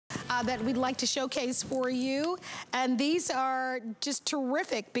that we'd like to showcase for you. And these are just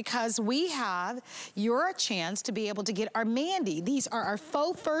terrific because we have your chance to be able to get our Mandy. These are our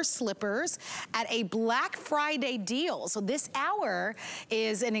faux fur slippers at a Black Friday deal. So this hour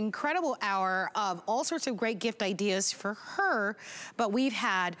is an incredible hour of all sorts of great gift ideas for her. But we've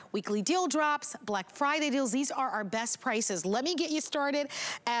had weekly deal drops, Black Friday deals. These are our best prices. Let me get you started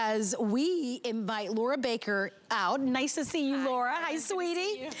as we invite Laura Baker out. Nice to see you, Laura. Hi,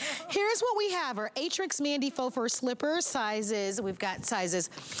 sweetie. Here's what we have. Our Aetrex Mandy Faux Fur slippers sizes. We've got sizes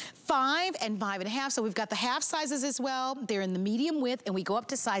 5 and 5.5. So we've got the half sizes as well. They're in the medium width and we go up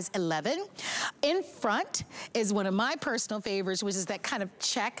to size 11. In front is one of my personal favorites, which is that kind of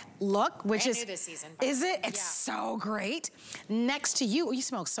check look, which is this season. Is it? It's so great. Next to you, you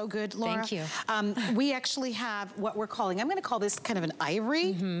smell so good, Laura. Thank you. We actually have what we're calling, I'm gonna call this kind of an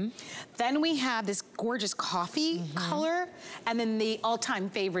ivory. Then we have this gorgeous coffee color. And then the all-time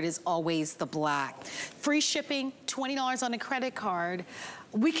favorite is always the black. Free shipping, $20 on a credit card.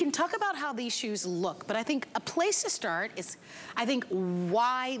 We can talk about how these shoes look, but I think a place to start is, I think,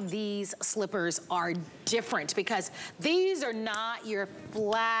 why these slippers are different, because these are not your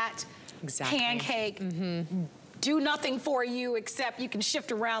flat pancake, do nothing for you except you can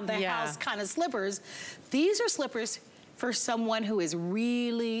shift around the house kind of slippers. These are slippers for someone who is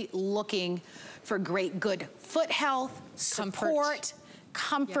really looking for great, good foot health, support,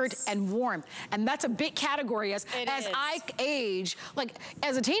 comfort and warmth. And that's a big category as I age. Like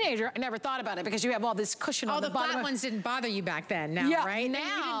as a teenager, I never thought about it because you have all this cushion on the bottom. The flat ones didn't bother you back then, right? Now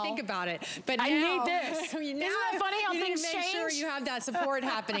you didn't think about it. But now, I need this. Now Isn't that funny how things change? Make sure you have that support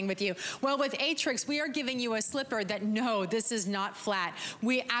happening with you. Well, with Aetrex, we are giving you a slipper that, no, this is not flat.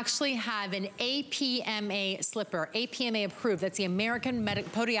 We actually have an APMA slipper, APMA approved. That's the American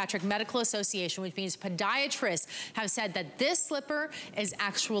Podiatric Medical Association, which means podiatrists have said that this slipper is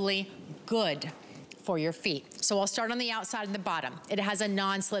actually good for your feet. So I'll start on the outside and the bottom. It has a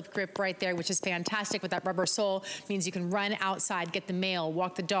non-slip grip right there, which is fantastic with that rubber sole. Means you can run outside, get the mail,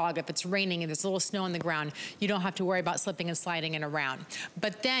 walk the dog. If it's raining and there's a little snow on the ground, you don't have to worry about slipping and sliding and around.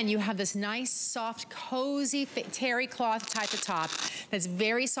 But then you have this nice, soft, cozy terry cloth type of top that's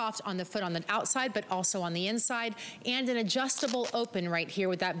very soft on the foot on the outside, but also on the inside, and an adjustable open right here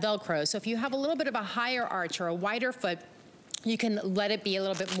with that Velcro. So if you have a little bit of a higher arch or a wider foot, you can let it be a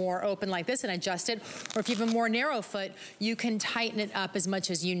little bit more open like this and adjust it. Or if you have a more narrow foot, you can tighten it up as much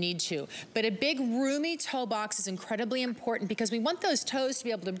as you need to. But a big roomy toe box is incredibly important because we want those toes to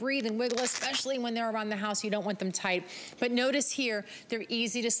be able to breathe and wiggle, especially when they're around the house. You don't want them tight. But notice here, they're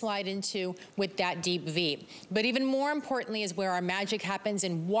easy to slide into with that deep V. But even more importantly is where our magic happens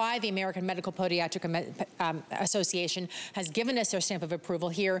and why the American Medical Podiatric Association has given us their stamp of approval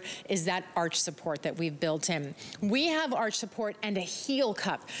here is that arch support that we've built in. We have arch support and a heel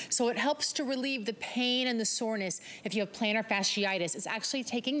cup. So it helps to relieve the pain and the soreness if you have plantar fasciitis. It's actually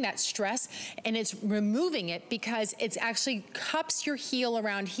taking that stress and it's removing it because it's actually cups your heel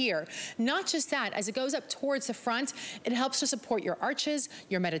around here. Not just that, as it goes up towards the front, it helps to support your arches,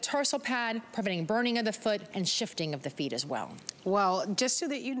 your metatarsal pad, preventing burning of the foot and shifting of the feet as well. Well, just so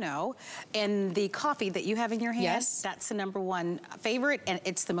that you know, in the coffee that you have in your hand, that's the #1 favorite and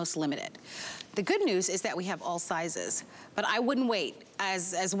it's the most limited. The good news is that we have all sizes, but I wouldn't wait.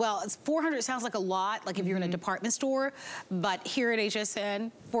 As well, as 400 sounds like a lot, like if you're in a department store, but here at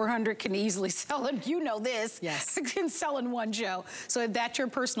HSN, 400 can easily sell it. You know this. Yes. Can sell in one show. So if that's your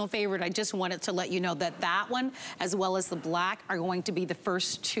personal favorite, I just wanted to let you know that that one, as well as the black, are going to be the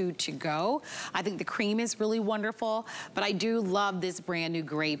first 2 to go. I think the cream is really wonderful, but I do love this brand new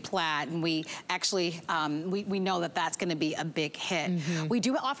gray plaid, and we actually, we know that that's gonna be a big hit. We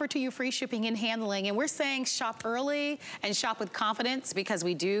do offer to you free shipping and handling, and we're saying shop early and shop with confidence, because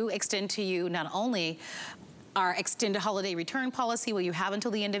we do extend to you not only our extended holiday return policy where you have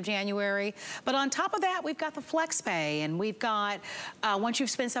until the end of January, but on top of that, we've got the flex pay, and we've got, once you've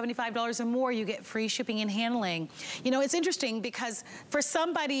spent $75 or more, you get free shipping and handling. You know, it's interesting because for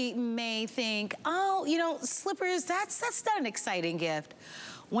somebody may think, oh, you know, slippers, that's not an exciting gift.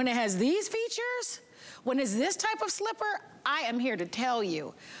 When it has these features, when it's this type of slipper, I am here to tell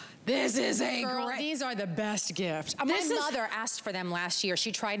you, this is a great... These are the best gift. My mother asked for them last year.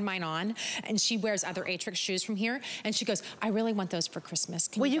 She tried mine on, and she wears other Aetrex shoes from here, and she goes, I really want those for Christmas.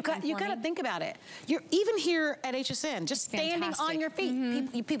 Can you got to think about it. You're even here at HSN, just standing on your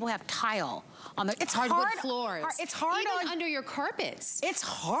feet. People have tile on the, it's hardwood hard, floors. It's hard even on, under your carpets. It's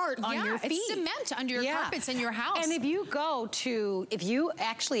hard on your feet. It's cement under your carpets in your house. And if you go to, if you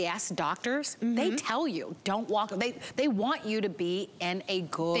actually ask doctors, they tell you, don't walk, they want you to be in a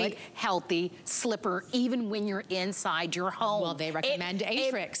good, healthy slipper, even when you're inside your home. Well, they recommend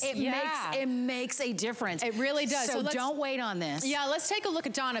Aetrex. It makes a difference. It really does. So don't wait on this. Yeah, let's take a look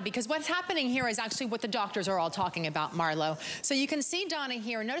at Donna, because what's happening here is actually what the doctors are all talking about, Marlo. So you can see Donna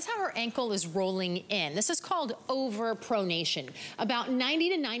here. Notice how her ankle is rolling in. This is called overpronation. About 90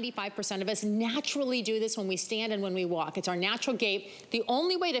 to 95% of us naturally do this when we stand and when we walk. It's our natural gait. The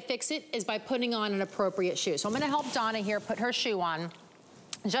only way to fix it is by putting on an appropriate shoe. So I'm gonna help Donna here put her shoe on,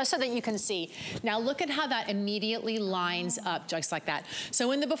 just so that you can see. Now look at how that immediately lines up, just like that.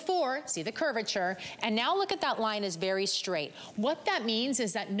 So in the before, see the curvature, and now look at that line is very straight. What that means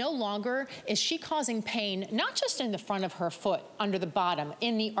is that no longer is she causing pain, not just in the front of her foot, under the bottom,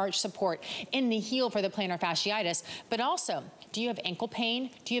 in the arch support, in the heel for the plantar fasciitis, but also, do you have ankle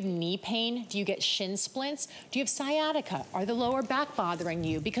pain? Do you have knee pain? Do you get shin splints? Do you have sciatica? Are the lower back bothering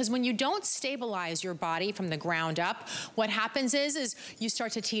you? Because when you don't stabilize your body from the ground up, what happens is you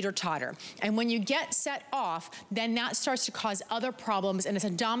start to teeter-totter. And when you get set off, then that starts to cause other problems, and it's a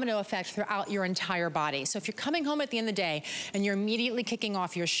domino effect throughout your entire body. So if you're coming home at the end of the day and you're immediately kicking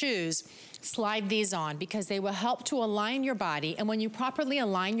off your shoes, slide these on, because they will help to align your body. And when you properly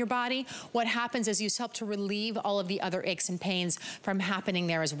align your body, what happens is you help to relieve all of the other aches and pains from happening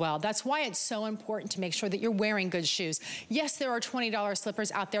there as well. That's why it's so important to make sure that you're wearing good shoes. Yes, there are $20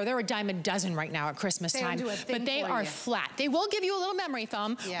 slippers out there. They're a dime a dozen right now at Christmas time, but they are flat. They will give you a little memory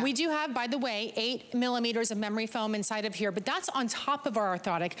foam. Yeah. We do have, by the way, 8 millimeters of memory foam inside of here, but that's on top of our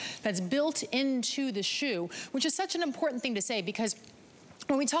orthotic that's built into the shoe, which is such an important thing to say, because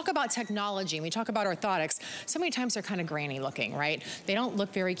when we talk about technology and we talk about orthotics, so many times they're kind of granny looking, right? They don't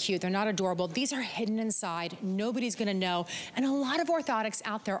look very cute. They're not adorable. These are hidden inside. Nobody's gonna know. And a lot of orthotics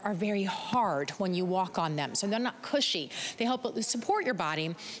out there are very hard when you walk on them. So they're not cushy. They help support your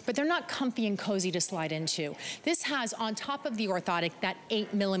body, but they're not comfy and cozy to slide into. This has, on top of the orthotic, that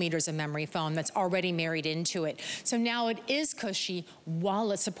 8 millimeters of memory foam that's already married into it. So now it is cushy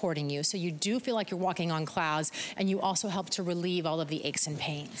while it's supporting you. So you do feel like you're walking on clouds, and you also help to relieve all of the aches and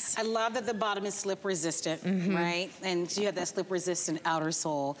pains. I love that the bottom is slip resistant, right? And you have that slip resistant outer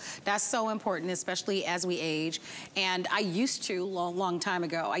sole. That's so important, especially as we age. And I used to, long time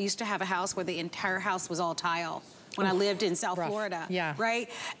ago, I used to have a house where the entire house was all tile. When I lived in South Florida, right?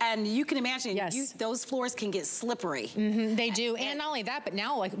 And you can imagine, those floors can get slippery. They do, and not only that, but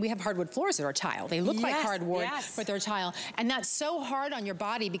now like we have hardwood floors that are tile. They look like hardwood, but they're tile. And that's so hard on your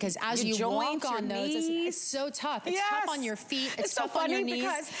body, because as you walk on those, it's so tough. It's tough on your feet, it's tough on your knees.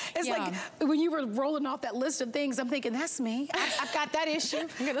 Because it's like, when you were rolling off that list of things, I'm thinking, that's me. I've got that issue.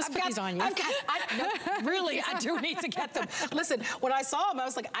 Let's put these on you. Really, I do need to get them. Listen, when I saw them, I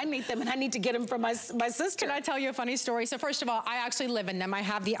was like, I need them, and I need to get them from my sister. Can I tell you a funny story? So first of all, I actually live in them. I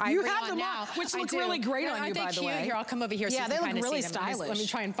have the ivory on now, which look really great on you, by the way. Here, I'll come over here so you can kind of see them. Yeah, they look really stylish. Let me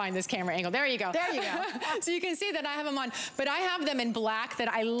try and find this camera angle. There you go. There you go. So you can see that I have them on, but I have them in black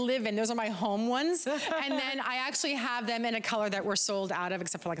that I live in. Those are my home ones. And then I actually have them in a color that we're sold out of,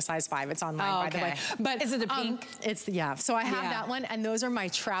 except for like a size 5. It's online, by the way. But is it the pink? It's so I have that one, and those are my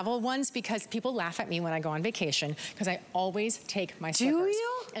travel ones, because people laugh at me when I go on vacation, because I always take my slippers. Do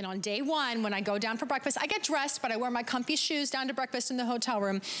you? And on day 1, when I go down for breakfast, I get dressed, but I wear my comfy shoes down to breakfast in the hotel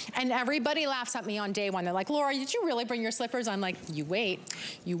room, and everybody laughs at me on day 1. They're like, Laura, did you really bring your slippers? I'm like, you wait,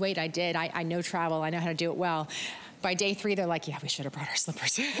 I did. I know travel, I know how to do it well. By day 3, they're like, yeah, we should have brought our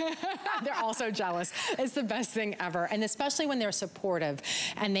slippers. They're all so jealous. It's the best thing ever. And especially when they're supportive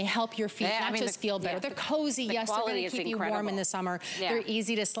and they help your feet not just feel better. They're cozy. Yes, they're gonna keep you warm in the summer. They're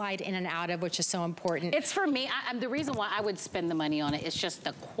easy to slide in and out of, which is so important. It's for me, the reason why I would spend the money on it is just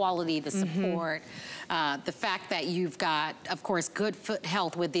the quality, the support, the fact that you've got, of course, good foot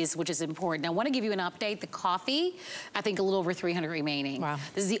health with these, which is important. Now, I want to give you an update. The coffee, I think a little over 300 remaining. Wow.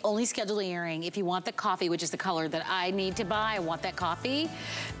 This is the only scheduled airing. If you want the coffee, which is the color that I need to buy, I want that coffee.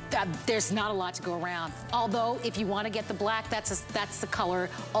 There's not a lot to go around. Although, if you want to get the black, that's the color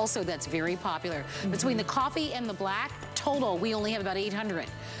also that's very popular. Between the coffee and the black, total, we only have about 800.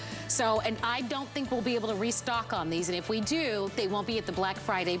 So, and I don't think we'll be able to restock on these, and if we do, they won't be at the Black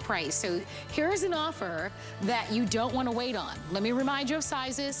Friday price. So here's an offer that you don't want to wait on. Let me remind you of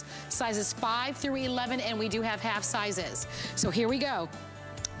sizes 5 through 11, and we do have half sizes. So here we go.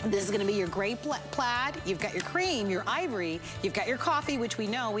 This is gonna be your gray plaid. You've got your cream, your ivory, you've got your coffee, which we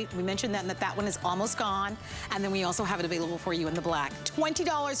know, we mentioned that one is almost gone. And then we also have it available for you in the black.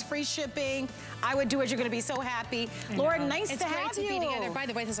 $20 free shipping. I would do it, you're gonna be so happy. Lauren, nice to have you. It's great to be together. By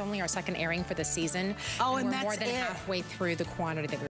the way, this is only our second airing for the season. Oh, and we're that's more than halfway through the quantity that we're